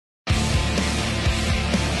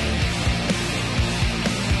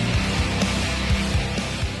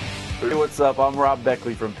what's up? I'm Rob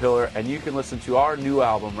Beckley from Pillar, and you can listen to our new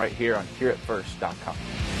album right here on HearItFirst.com.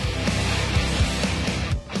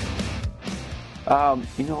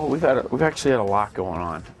 We've actually had a lot going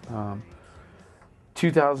on.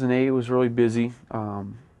 2008 was really busy.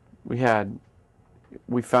 We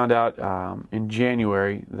found out in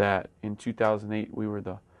January that in 2008 we were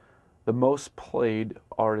the most played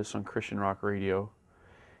artist on Christian rock radio,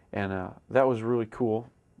 and that was really cool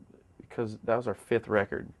because that was our 5th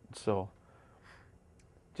record. So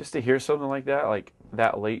just to hear something like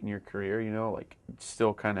that late in your career, like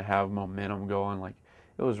still kind of have momentum going, like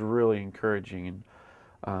it was really encouraging.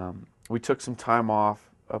 And we took some time off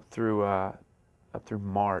up through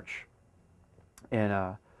March,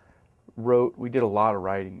 and we did a lot of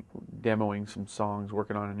writing, demoing some songs,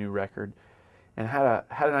 working on a new record, and had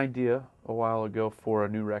an idea a while ago for a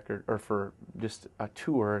new record, or for just a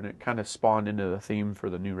tour, and it kind of spawned into the theme for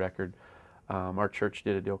the new record. Our church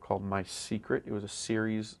did a deal called My Secret. It was a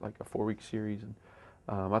series, like a 4-week series, and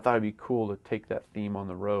I thought it'd be cool to take that theme on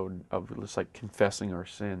the road of just like confessing our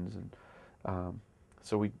sins. And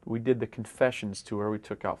so we did the Confessions tour. We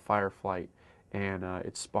took out Fireflight, and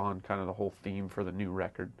it spawned kind of the whole theme for the new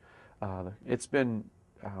record. It's been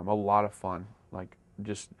a lot of fun, like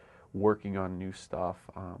just working on new stuff,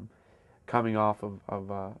 coming off of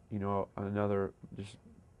another just,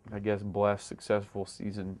 I guess, blessed, successful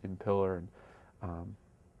season in Pillar. And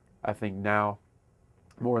I think now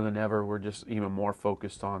more than ever we're just even more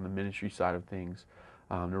focused on the ministry side of things,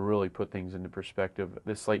 to really put things into perspective.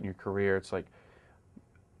 This late in your career, it's like,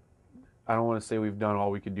 I don't want to say we've done all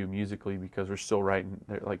we could do musically, because we're still writing.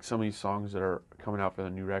 Like, some of these songs that are coming out for the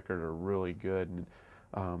new record are really good, and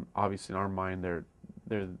obviously in our mind they're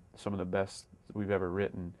some of the best we've ever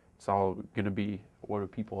written. It's all going to be what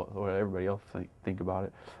everybody else think about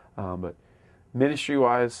it. But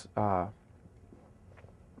ministry-wise,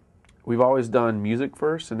 we've always done music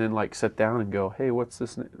first, and then like sit down and go, hey, what's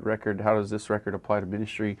this record? How does this record apply to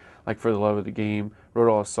ministry? Like For the Love of the Game,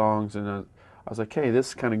 wrote all the songs, and I was like, hey,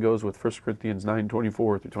 this kind of goes with 1 Corinthians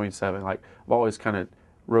 9:24 through 27. Like, I've always kind of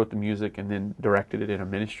wrote the music and then directed it in a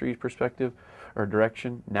ministry perspective or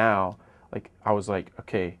direction. Now, like, I was like,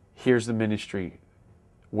 okay, here's the ministry.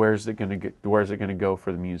 Where's it gonna go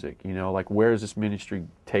for the music? Like, where does this ministry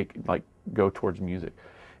go towards music?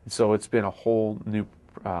 And so it's been a whole new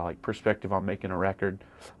perspective on making a record.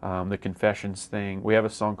 The Confessions thing. We have a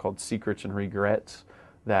song called Secrets and Regrets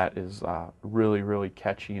that is really, really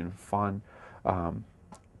catchy and fun.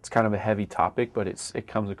 It's kind of a heavy topic, but it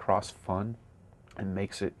comes across fun and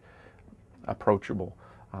makes it approachable.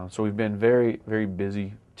 So we've been very, very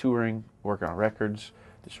busy touring, working on records,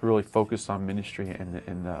 just really focused on ministry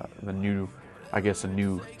and the new, I guess, a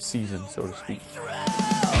new season, so to speak.